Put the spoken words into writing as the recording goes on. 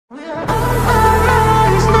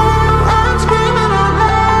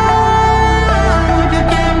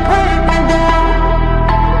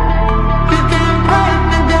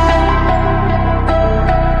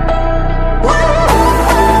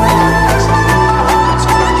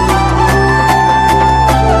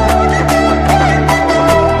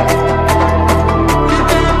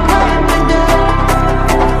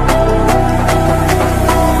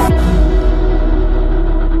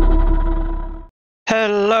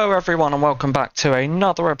Hello everyone and welcome back to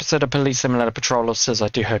another episode of Police Simulator Patrol Officers. I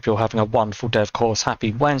do hope you're having a wonderful day, of course.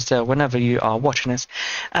 Happy Wednesday whenever you are watching this.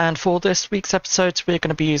 And for this week's episodes we're going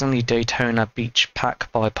to be using the Daytona Beach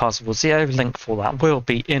Pack by Puzzle Zero. Link for that will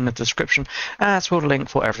be in the description, as will the link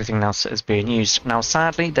for everything else that is being used. Now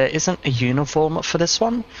sadly there isn't a uniform for this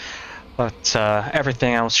one, but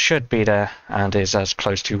everything else should be there and is as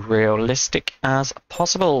close to realistic as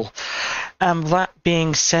possible. And that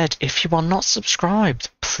being said, if you are not subscribed,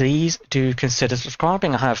 please do consider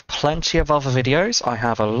subscribing. I have plenty of other videos. I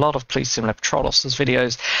have a lot of Police Simulator Patrol Officers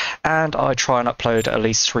videos, and I try and upload at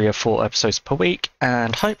least 3 or 4 episodes per week.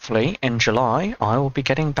 And hopefully in July I will be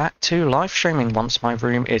getting back to live streaming once my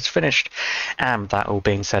room is finished. And that all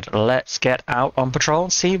being said, let's get out on patrol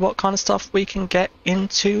and see what kind of stuff we can get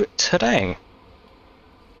into today.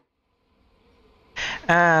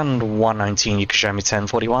 And 119, you can show me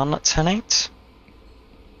 1041, 108.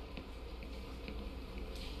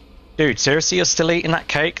 Dude, seriously, you're still eating that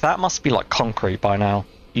cake? That must be like concrete by now.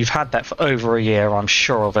 You've had that for over a year, I'm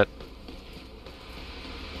sure of it.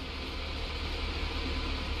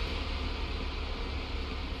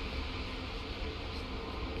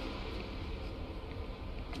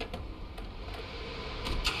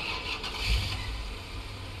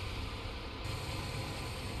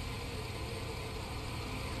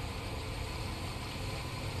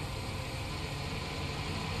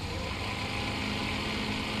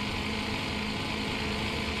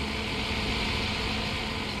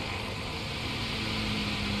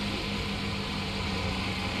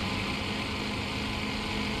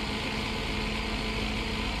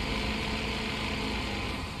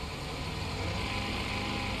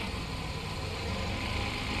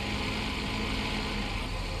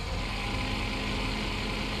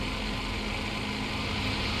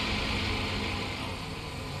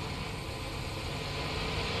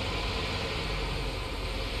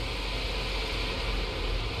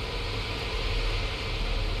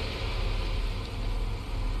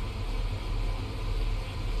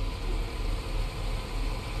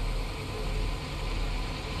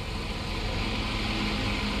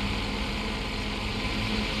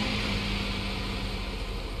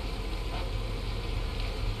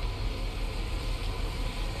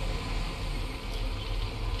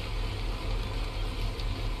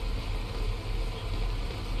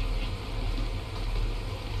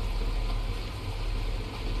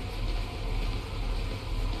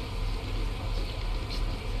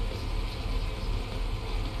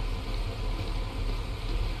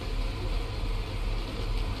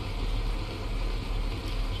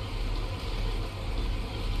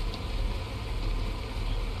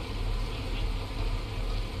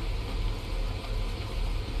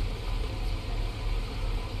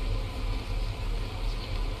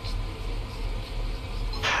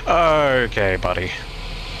 Okay, buddy.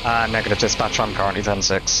 Negative dispatch, I'm currently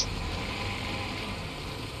 10-6.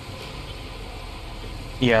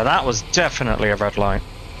 Yeah, that was definitely a red light.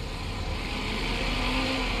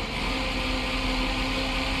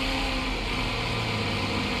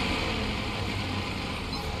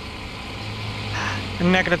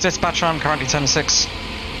 Negative dispatch, I'm currently 10-6.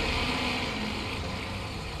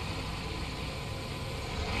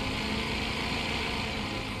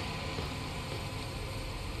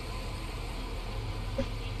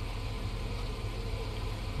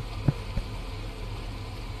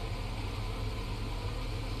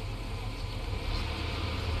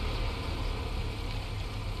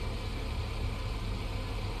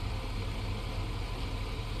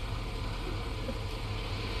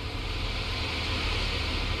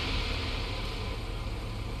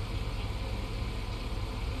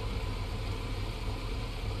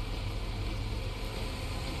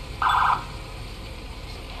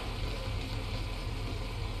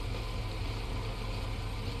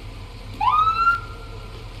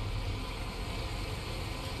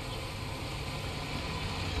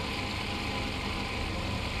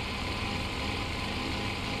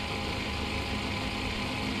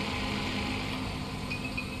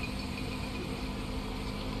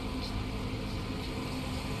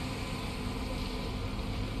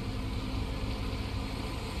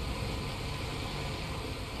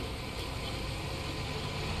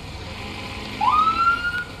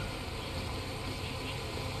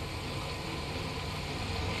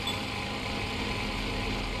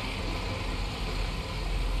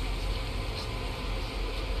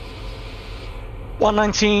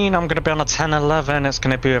 119, I'm going to be on a 1011. It's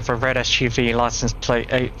going to be with a red SUV, license plate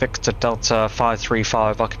 8 Victor Delta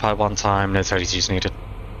 535, occupy one time, no 32s needed.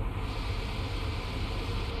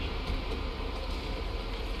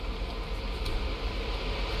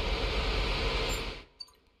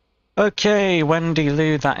 Okay, Wendy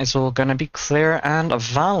Lou, that is all going to be clear and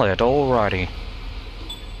valid, alrighty.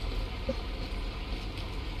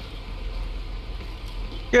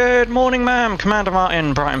 Good morning, ma'am. Commander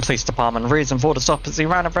Martin, Brighton Police Department. Reason for the stop is he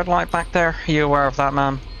ran a red light back there. Are you aware of that,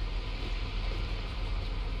 ma'am?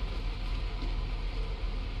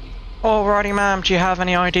 Alrighty, ma'am. Do you have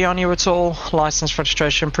any ID on you at all? License,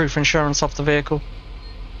 registration, proof of insurance of the vehicle?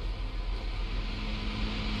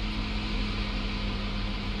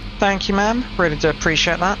 Thank you, ma'am. Really do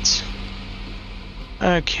appreciate that.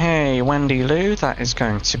 Okay, Wendy Lou, that is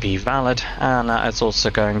going to be valid, and that is also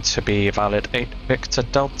going to be valid 8 Victor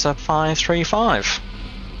Delta 535.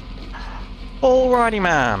 Alrighty,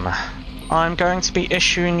 ma'am. I'm going to be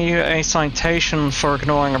issuing you a citation for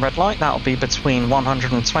ignoring a red light. That'll be between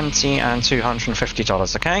 $120 and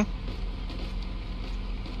 $250, okay?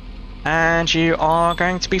 And you are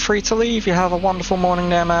going to be free to leave. You have a wonderful morning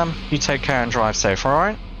there, ma'am. You take care and drive safe,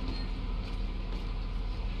 alright?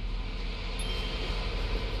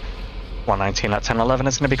 119 at 1011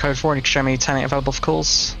 is going to be code 4. You can show me 10 available for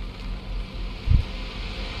calls.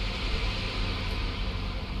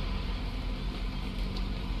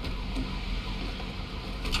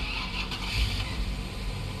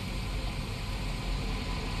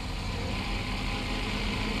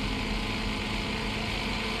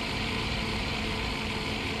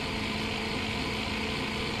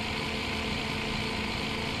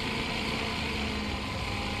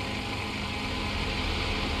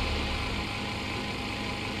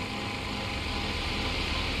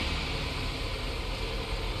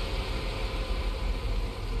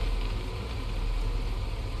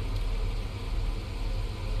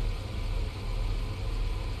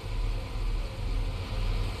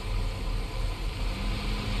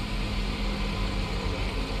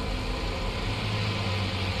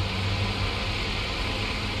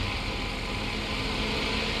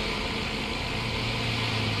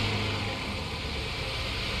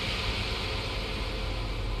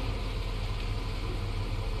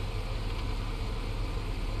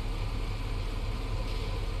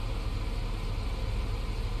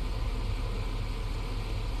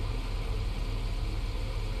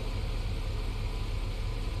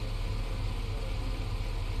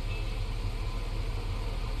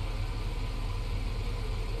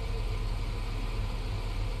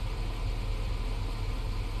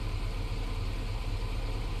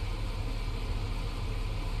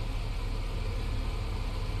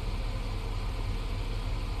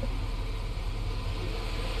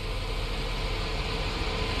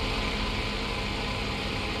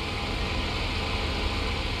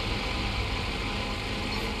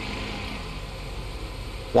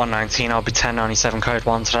 $119, I'll be 1097 code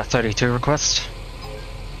 1 to that 32 request.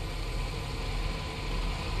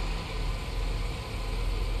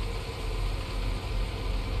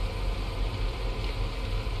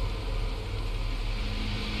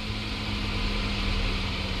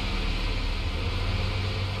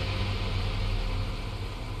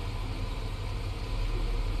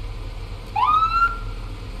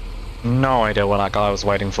 No idea what that guy was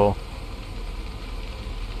waiting for.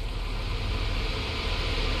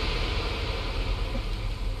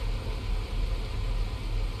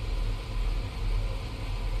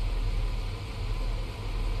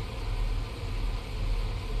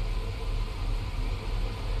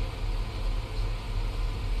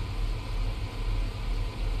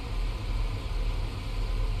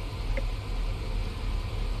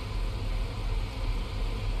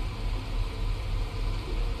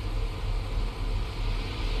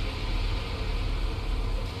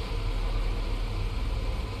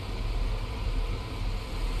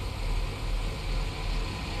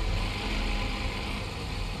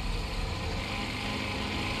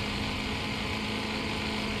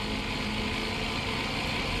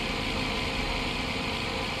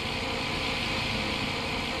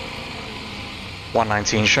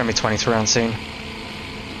 $119, show me 23 on scene.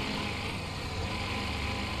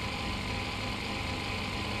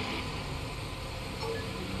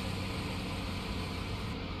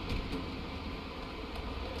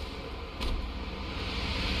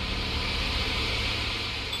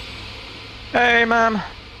 Hey, ma'am.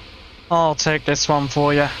 I'll take this one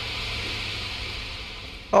for you.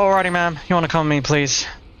 Alrighty, ma'am. You want to come with me, please?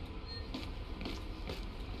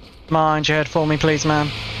 Mind your head for me, please,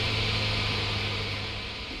 ma'am.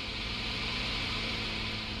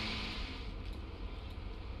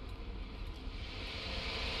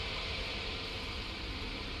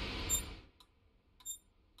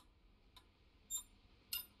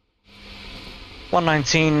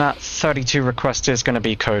 119, that 32 request is going to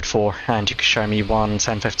be code 4, and you can show me 1,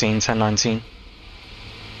 10, 15, 10, 19.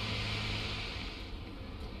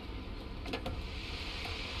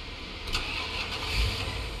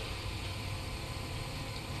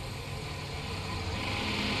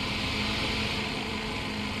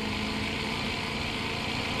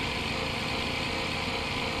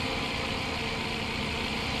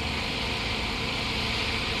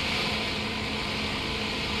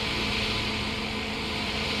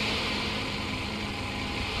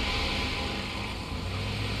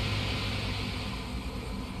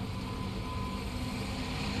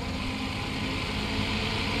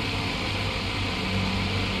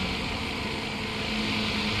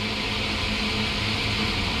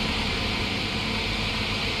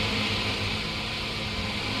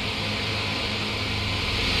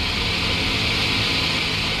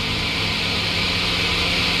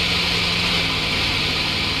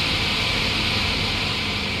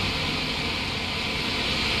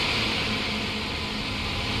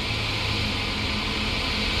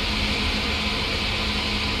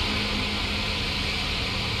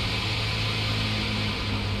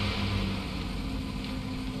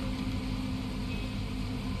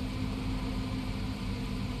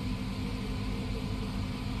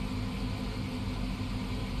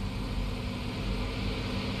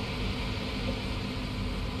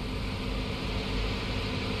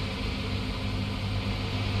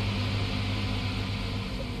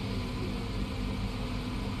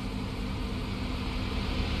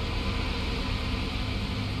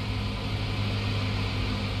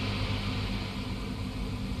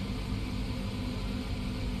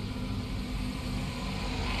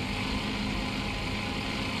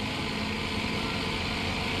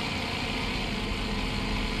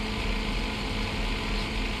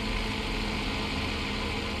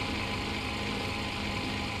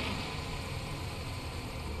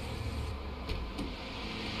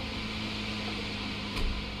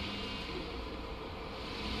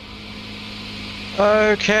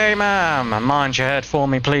 Okay, ma'am, mind your head for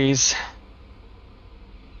me, please.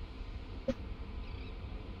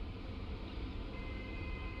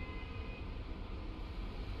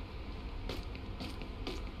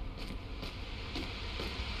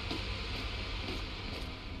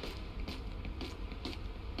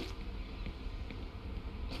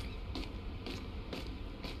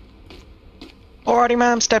 Alrighty,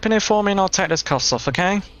 ma'am, step in here for me and I'll take this cuffs off,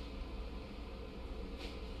 okay?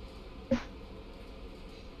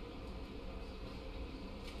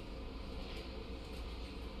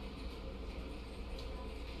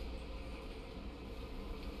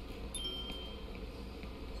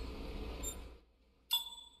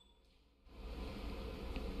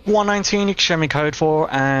 $119, you can show me code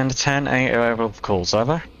 4, and 10-8 of calls,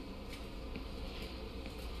 over.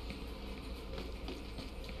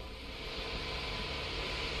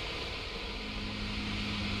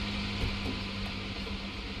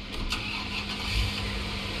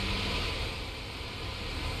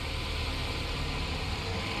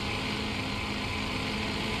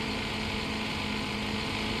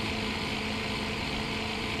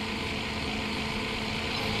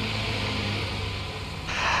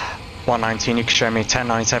 $119, you can show me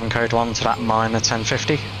 1097 code 1 to that minor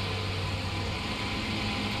 1050.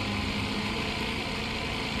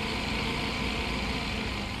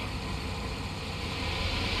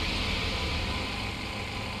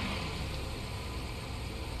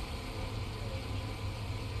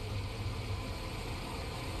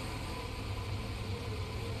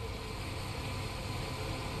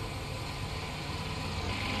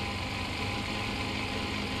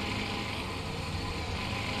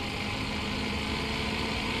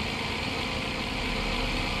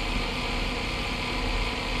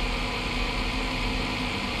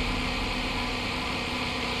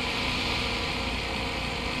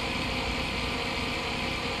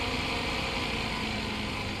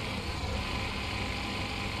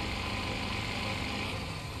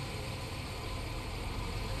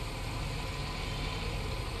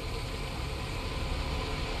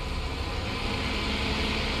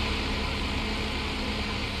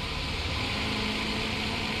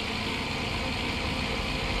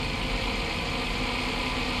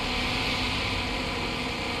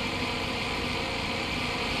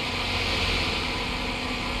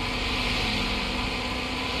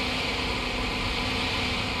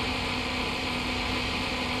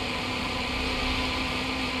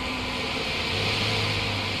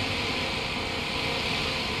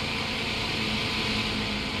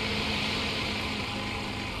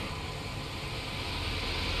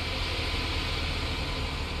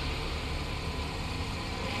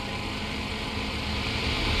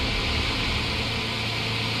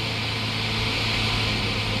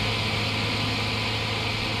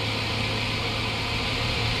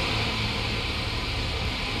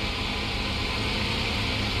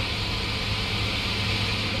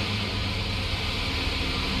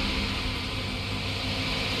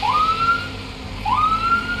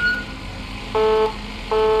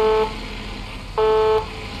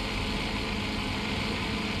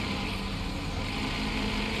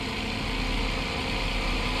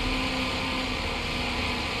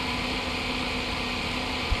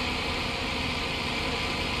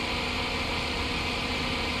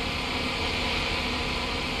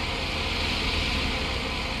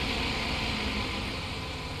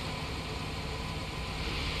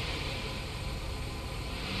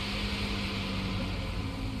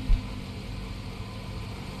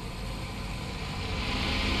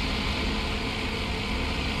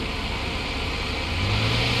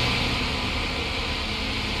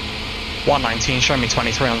 119, show me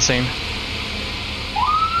 23 on scene.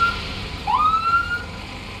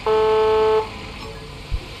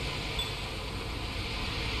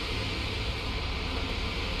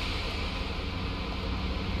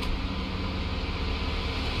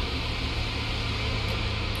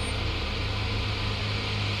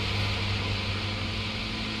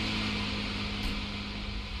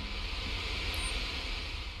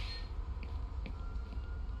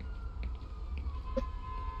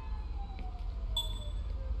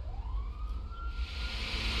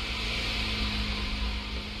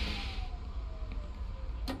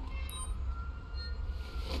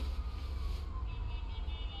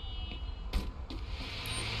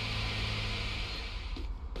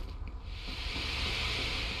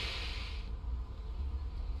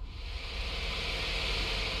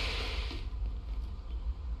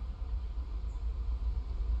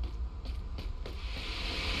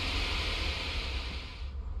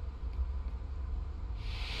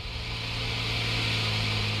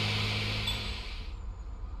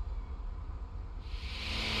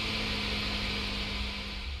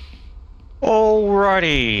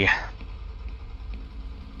 Alrighty.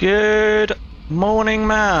 Good morning,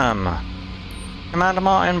 ma'am. Commander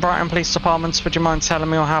Martin, Brighton Police Department, would you mind telling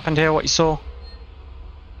me what happened here, what you saw?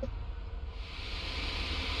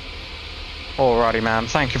 Alrighty, ma'am.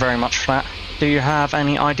 Thank you very much for that. Do you have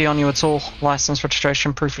any ID on you at all? License,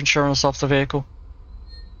 registration, proof of insurance of the vehicle?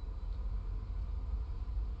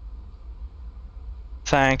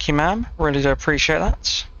 Thank you, ma'am. Really do appreciate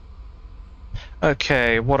that.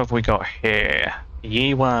 Okay, what have we got here?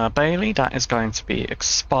 Yiwa Bailey, that is going to be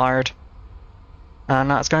expired. And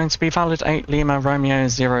that's going to be valid 8 Lima Romeo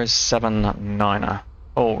 079er.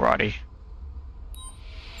 Alrighty.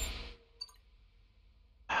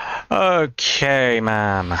 Okay,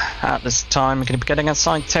 ma'am. At this time, you're going to be getting a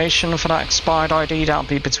citation for that expired ID. That'll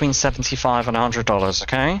be between $75 and $100,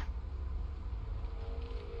 okay?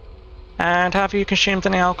 And have you consumed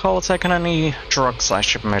any alcohol or taken any drugs I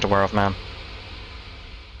should be made aware of, ma'am?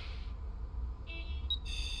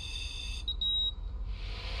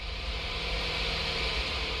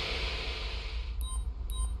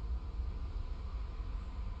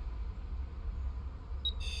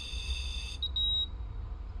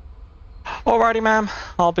 Alrighty, ma'am.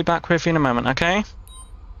 I'll be back with you in a moment, okay?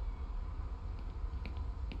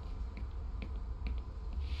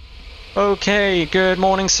 Okay, good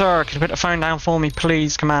morning, sir. Could you put the phone down for me,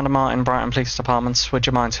 please? Commander Martin, Brighton Police Department. Would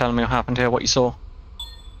you mind telling me what happened here, what you saw?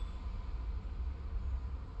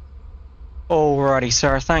 Alrighty,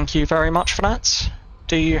 sir. Thank you very much for that.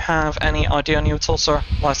 Do you have any ID on you at all, sir?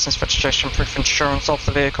 License, registration, proof of insurance of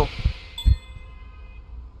the vehicle?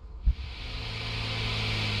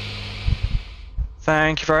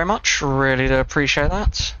 Thank you very much. Really do appreciate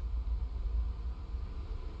that.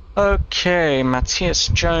 Okay, Matthias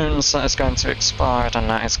Jones, that is going to expire, and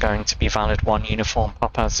that is going to be valid 1 Uniform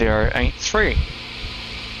Papa 083.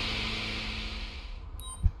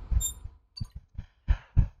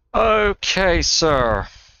 Okay, sir.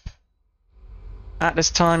 At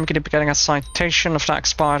this time, you're going to be getting a citation of that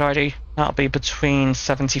expired ID. That'll be between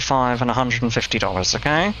 $75 and $150,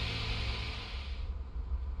 okay?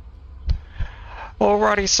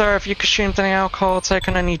 Alrighty, sir. Have you consumed any alcohol or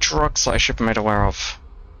taken any drugs that I should be made aware of?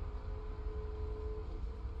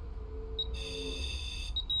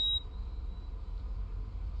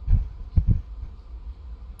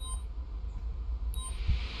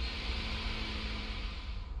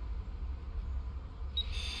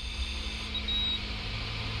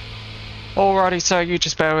 Alrighty, sir, you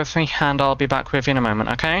just bear with me and I'll be back with you in a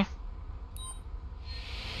moment, okay?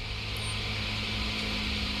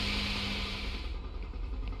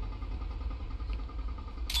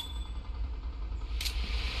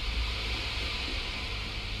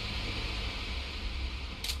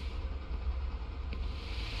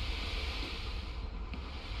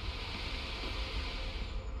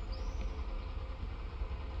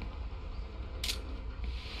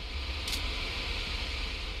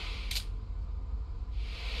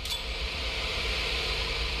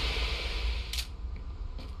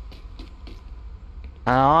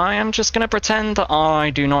 I am just going to pretend that I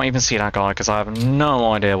do not even see that guy, because I have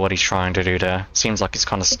no idea what he's trying to do there. Seems like he's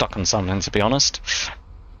kind of stuck on something, to be honest.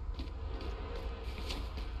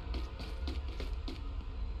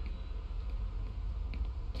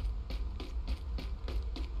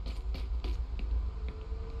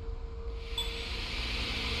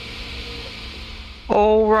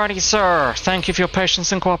 Alrighty, sir. Thank you for your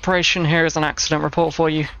patience and cooperation. Here is an accident report for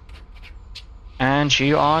you. And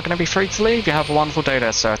you are going to be free to leave. You have a wonderful day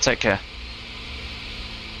there, sir. Take care.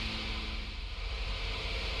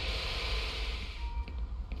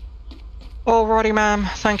 Alrighty, ma'am.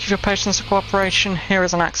 Thank you for your patience and cooperation. Here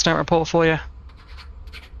is an accident report for you.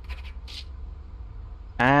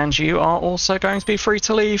 And you are also going to be free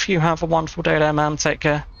to leave. You have a wonderful day there, ma'am. Take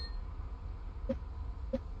care.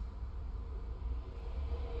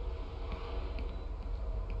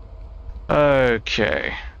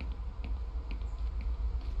 Okay.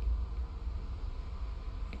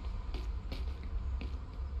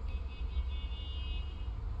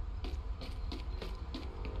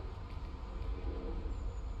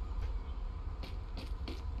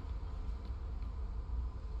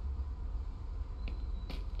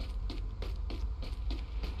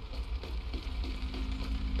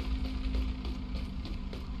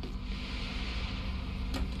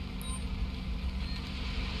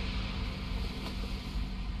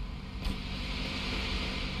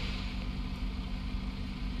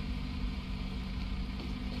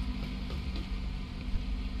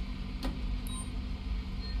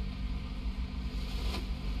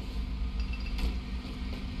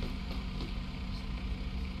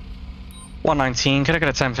 (119), could I get a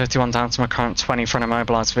 1051 down to my current 20 for an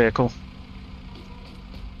immobilised vehicle?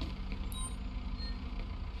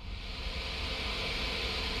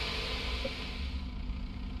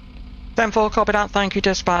 (10-4), copy that, thank you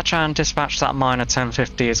dispatch, and dispatch that minor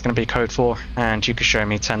 1050 is going to be code 4, and you can show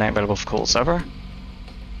me 10-8 available for calls, over.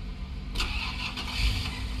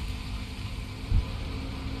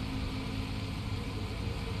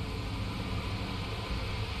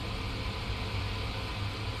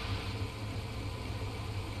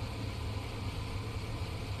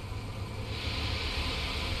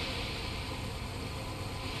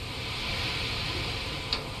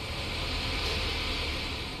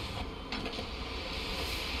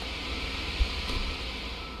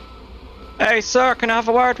 Hey sir, can I have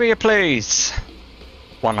a word with you please?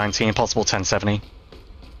 119, possible 1070.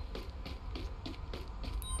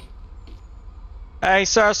 Hey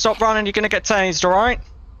sir, stop running, you're gonna get tased, alright?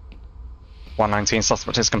 119,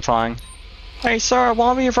 suspect is complying. Hey sir,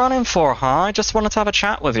 what were you running for, huh? I just wanted to have a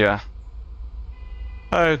chat with you.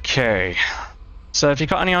 Okay. So have you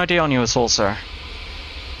got any ID on you at all, sir?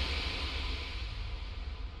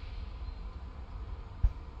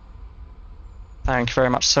 Thank you very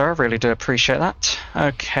much, sir. Really do appreciate that.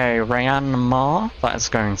 Okay, Rayanne Ma, that is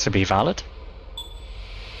going to be valid.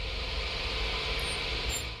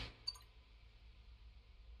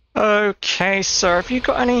 Okay, sir, have you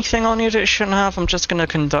got anything on you that you shouldn't have? I'm just going to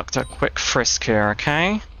conduct a quick frisk here,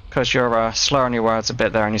 okay? Because you're slurring your words a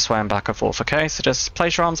bit there and you're swearing back and forth, okay? So just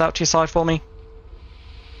place your arms out to your side for me.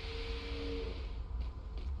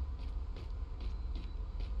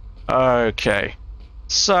 Okay.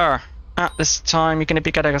 Sir, at this time you're going to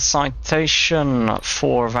be getting a citation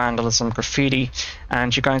for vandalism, graffiti,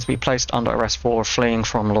 and you're going to be placed under arrest for fleeing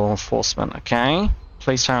from law enforcement, okay?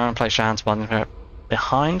 Please turn around and place your hands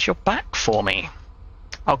behind your back for me.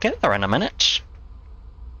 I'll get there in a minute.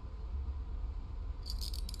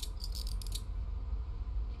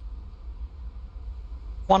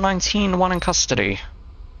 (119), one in custody.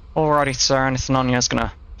 Alrighty, sir, anything on you is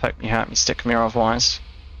gonna poke me, hurt me, stick me or otherwise.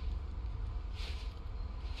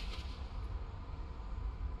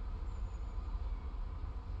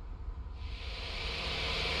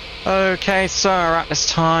 Okay, sir, at this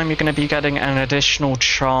time you're going to be getting an additional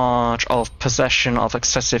charge of possession of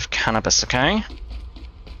excessive cannabis, okay?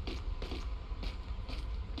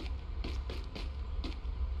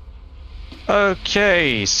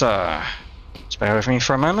 Okay, sir. Just bear with me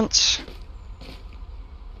for a moment.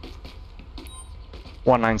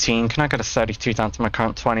 119, can I get a 32 down to my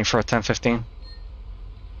current 20 for a 1015?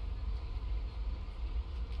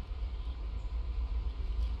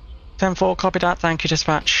 (10-4), copy that, thank you,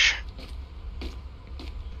 dispatch.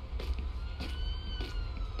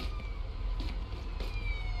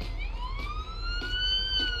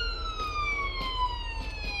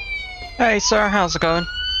 Hey sir, how's it going?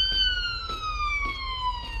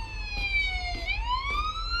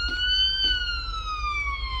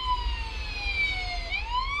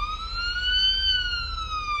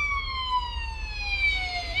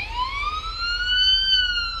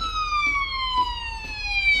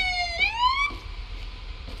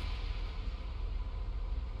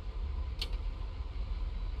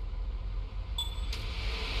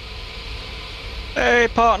 Hey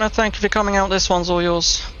partner, thank you for coming out, this one's all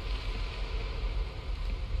yours.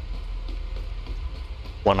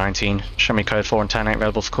 119, show me code 4 and 10-8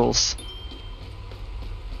 available for calls.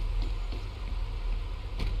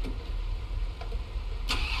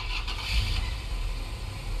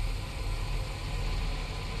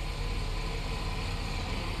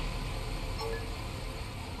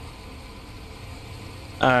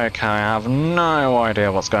 Okay, I have no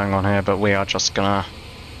idea what's going on here, but we are just gonna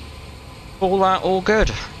call that all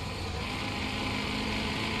good.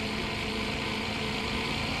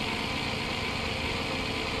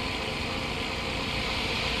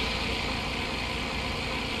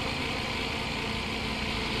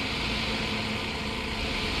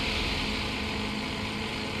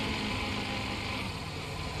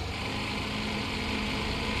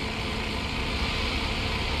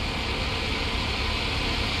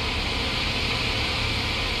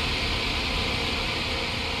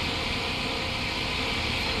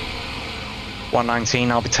 $119,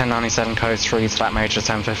 I'll be 1097 code 3 to that major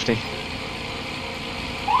 1050.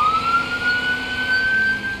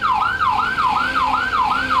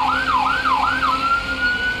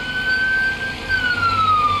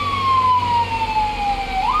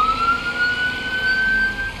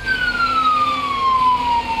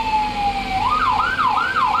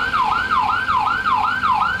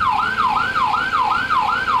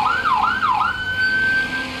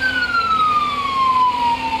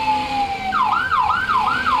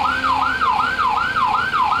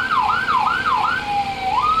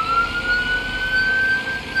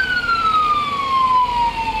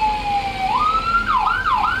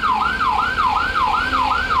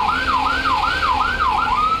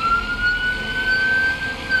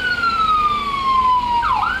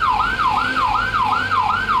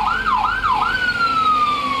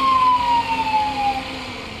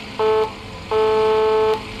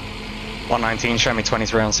 $119, show me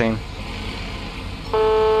 23 on scene.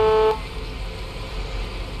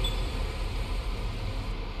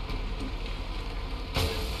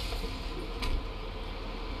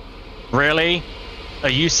 Really? Are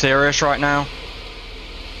you serious right now?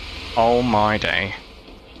 Oh my day.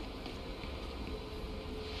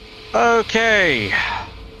 Okay.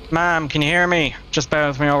 Ma'am, can you hear me? Just bear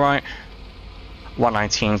with me, alright?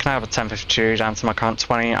 119, can I have a 1052 down to my current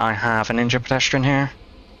 20? I have an injured pedestrian here.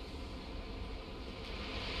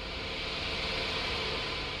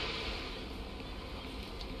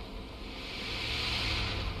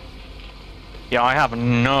 Yeah, I have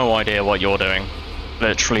no idea what you're doing.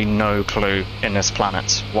 Literally no clue in this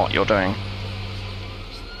planet what you're doing.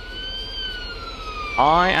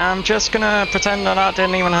 I am just gonna pretend that that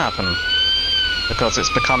didn't even happen, because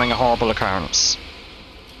it's becoming a horrible occurrence.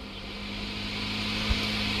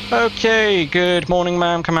 Okay, good morning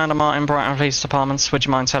ma'am, Commander Martin, Brighton Police Department. Would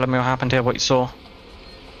you mind telling me what happened here, what you saw?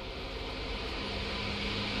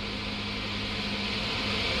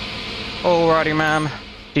 Alrighty ma'am.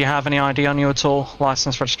 Do you have any ID on you at all?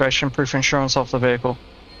 License, registration, proof of insurance of the vehicle?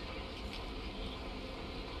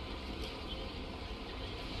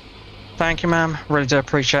 Thank you, ma'am. Really do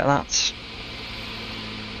appreciate that.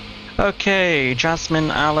 Okay, Jasmine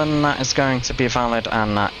Allen, that is going to be valid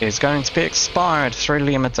and that is going to be expired. 3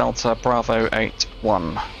 Lima Delta Bravo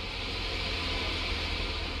 81.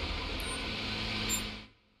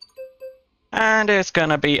 And it's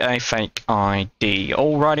gonna be a fake ID.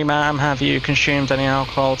 Alrighty, ma'am, have you consumed any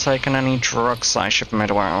alcohol, taken any drugs I should be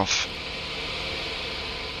made aware of?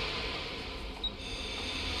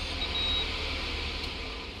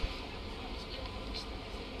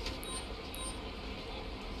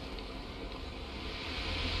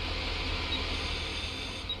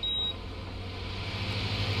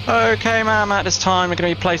 Okay, ma'am, at this time you're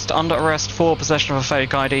going to be placed under arrest for possession of a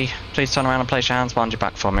fake ID. Please turn around and place your hands behind your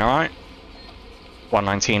back for me, alright?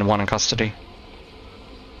 119, 1 in custody.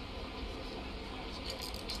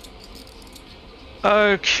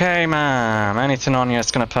 Okay, ma'am. Anything on you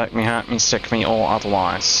that's going to poke me, hurt me, stick me, or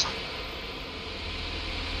otherwise?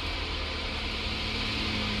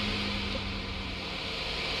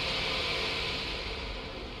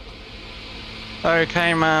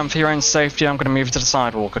 Okay, ma'am. For your own safety, I'm going to move you to the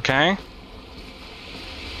sidewalk, okay?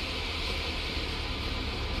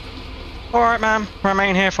 Alright, ma'am.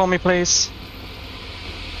 Remain here for me, please.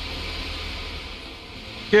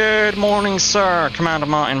 Good morning, sir. Commander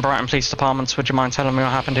Martin, Brighton Police Department. Would you mind telling me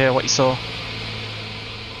what happened here, what you saw?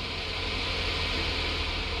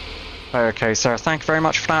 Okay, sir. Thank you very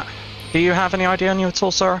much for that. Do you have any ID on you at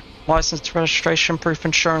all, sir? License, registration, proof of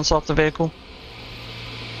insurance of the vehicle?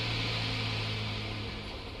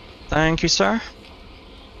 Thank you, sir.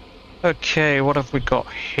 Okay, what have we got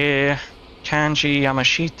here? Kanji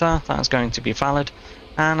Yamashita, that's going to be valid.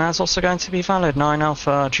 And that's also going to be valid. 9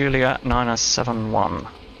 Alpha Juliet 9071.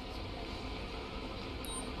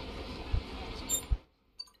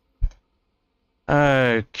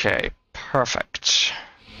 Okay, perfect.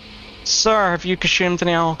 Sir, have you consumed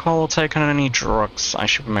any alcohol or taken any drugs I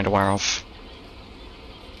should be made aware of?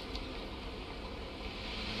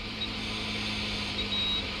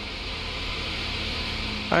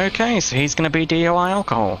 Okay, so he's going to be DUI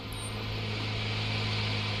alcohol.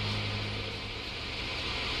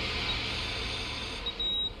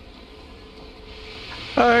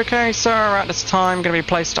 Okay, sir, at this time, going to be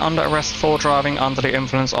placed under arrest for driving under the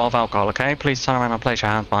influence of alcohol, okay? Please turn around and place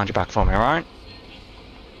your hands behind your back for me, alright?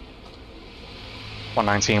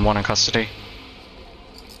 119, one in custody.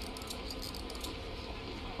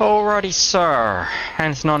 Alrighty, sir.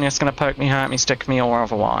 Anything on you that's going to poke me, hurt me, stick me, or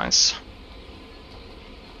otherwise?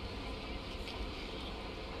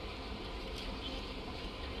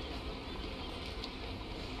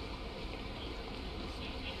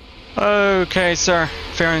 Okay, sir.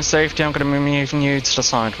 For your own safety, I'm going to be moving you to the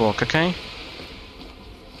sidewalk, okay?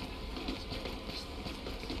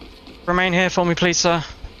 Remain here for me, please, sir.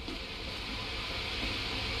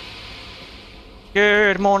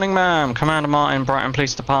 Good morning, ma'am. Commander Martin, Brighton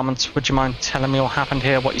Police Department. Would you mind telling me what happened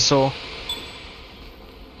here, what you saw?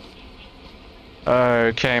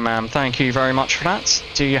 Okay, ma'am. Thank you very much for that.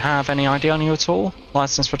 Do you have any ID on you at all?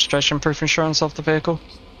 License, registration, proof insurance of the vehicle?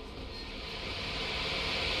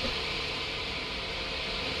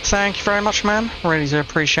 Thank you very much, ma'am. Really do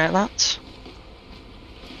appreciate that.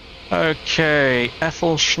 Okay,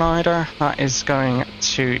 Ethel Schneider, that is going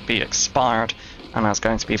to be expired, and that's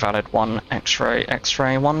going to be valid 1 X-ray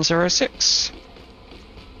 106.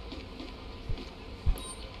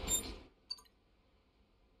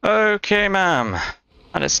 Okay, ma'am.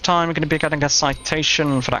 At this time, we're going to be getting a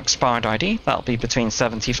citation for that expired ID. That'll be between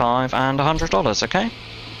 $75 and $100, okay?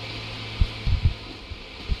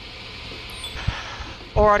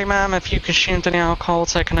 Alrighty, ma'am, if you consumed any alcohol,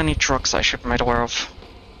 taken any drugs I should be made aware of.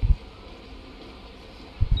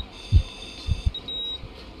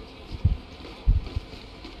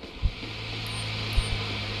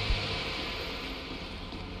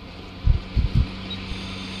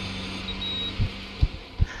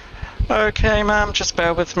 Okay, ma'am, just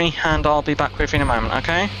bear with me and I'll be back with you in a moment,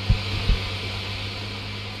 okay?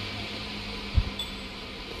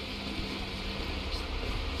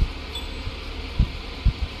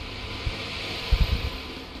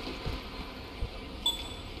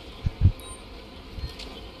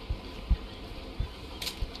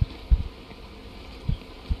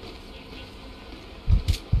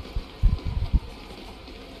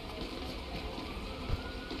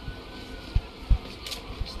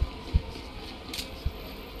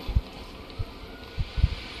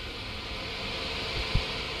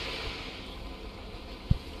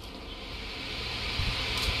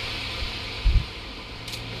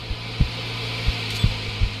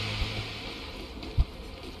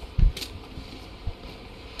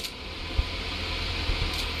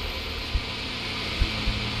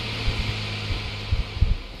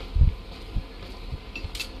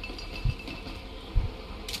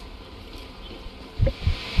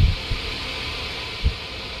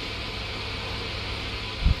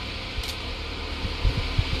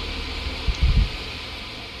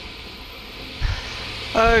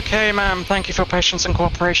 Okay, ma'am, thank you for your patience and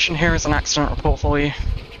cooperation. Here is an accident report for you.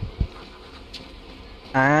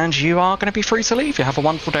 And you are going to be free to leave. You have a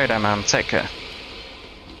wonderful day there, ma'am. Take care.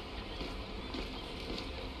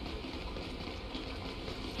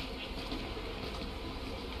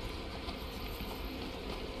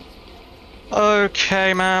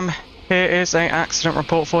 Okay, ma'am, here is an accident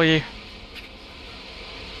report for you.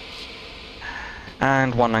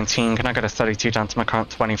 And 119, can I get a 32 down to my current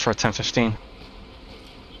 20 for a 1015?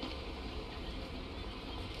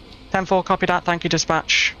 10-4, copy that, thank you,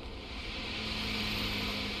 dispatch.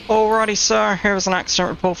 Alrighty, sir, here is an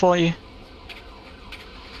accident report for you.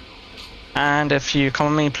 And if you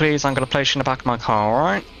come with me, please, I'm going to place you in the back of my car,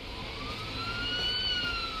 alright?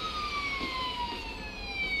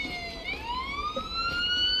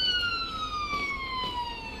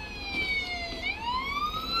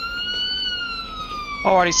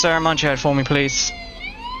 Alrighty, sir, mind your head for me, please.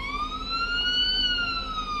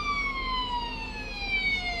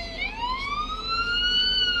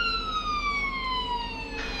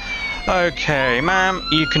 Okay, ma'am,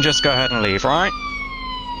 you can just go ahead and leave, right?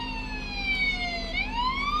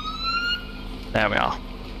 There we are.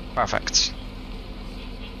 Perfect.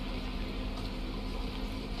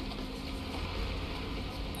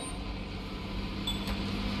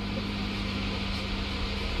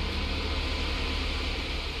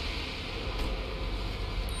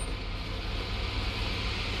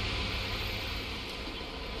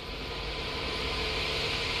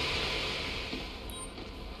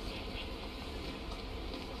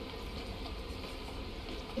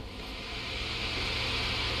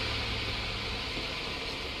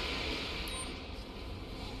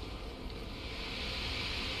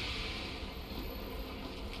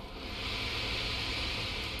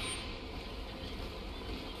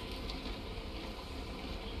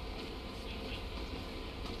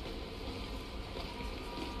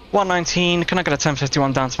 119, can I get a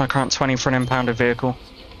 1051 down to my current 20 for an impounded vehicle?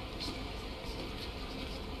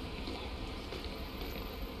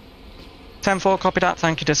 10-4, copy that,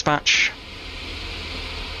 thank you, dispatch.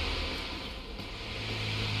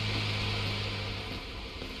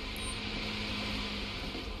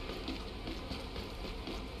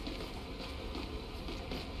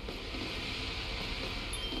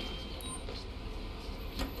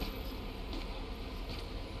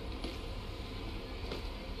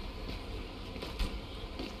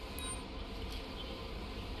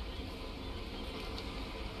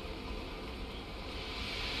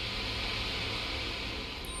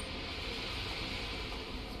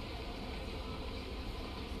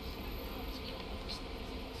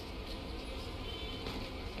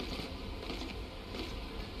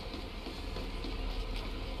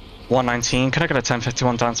 $119, can I get a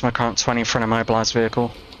 1051 down to my current 20 for an immobilised vehicle?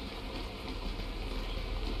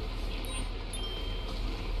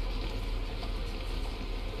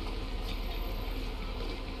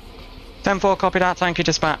 $10-4, copy that, thank you,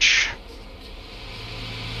 dispatch.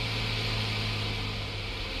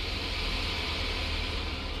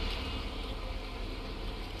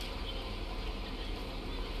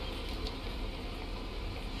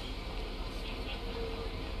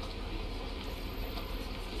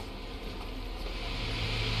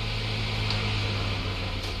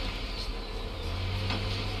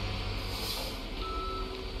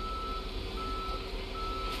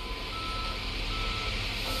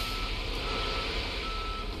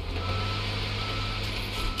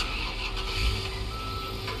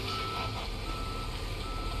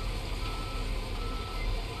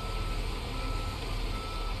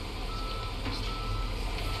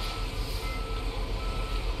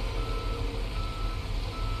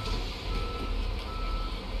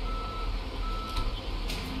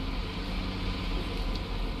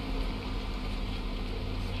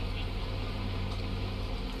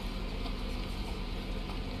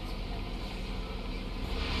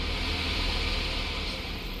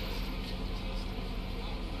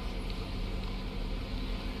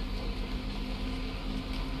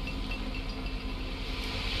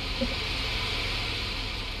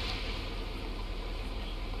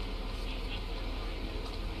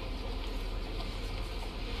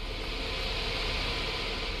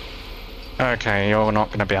 Okay, you're not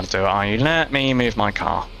going to be able to do it, are you? Let me move my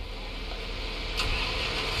car.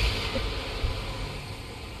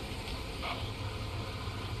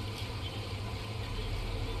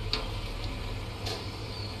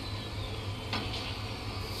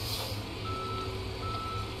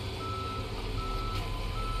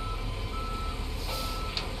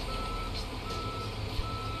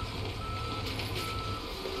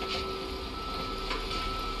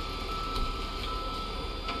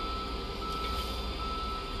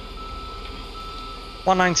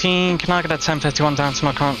 $119, can I get a 1051 down to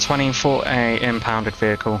my current 20 for a impounded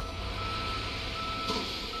vehicle?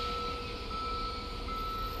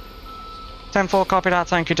 10-4, copy that,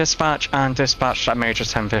 thank you, dispatch. And dispatch, that major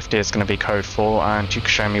 1050 is going to be code 4, and you can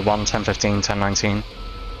show me 1, 1015, 1019.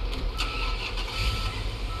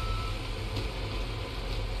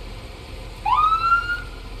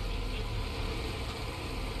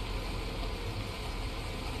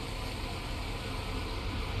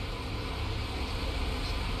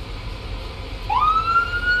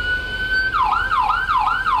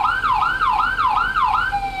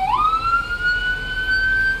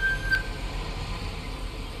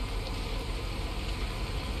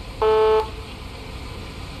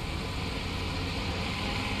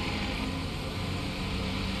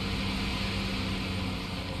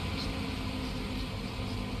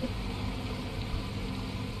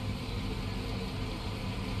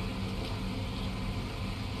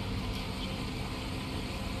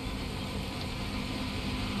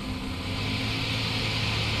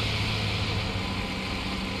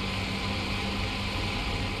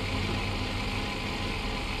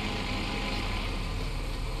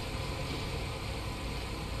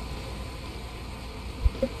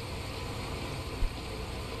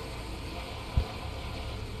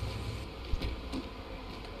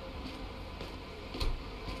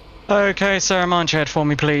 Okay, sir, mind your head for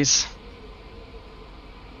me, please.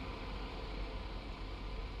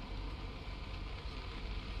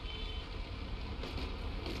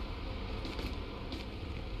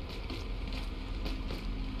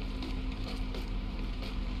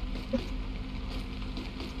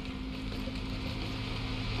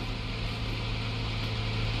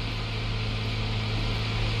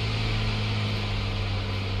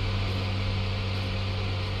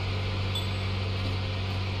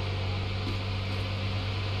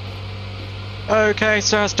 Okay,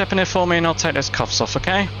 sir, step in here for me and I'll take those cuffs off,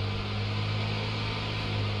 okay?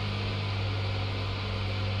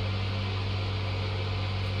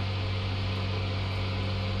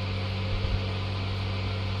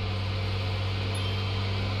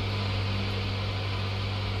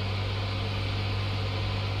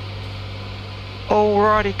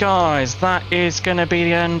 Alrighty guys, that is going to be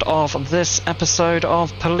the end of this episode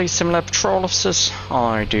of Police Simulator Patrol Officers.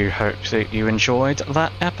 I do hope that you enjoyed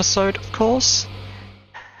that episode, of course.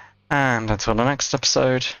 And until the next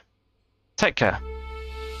episode, take care.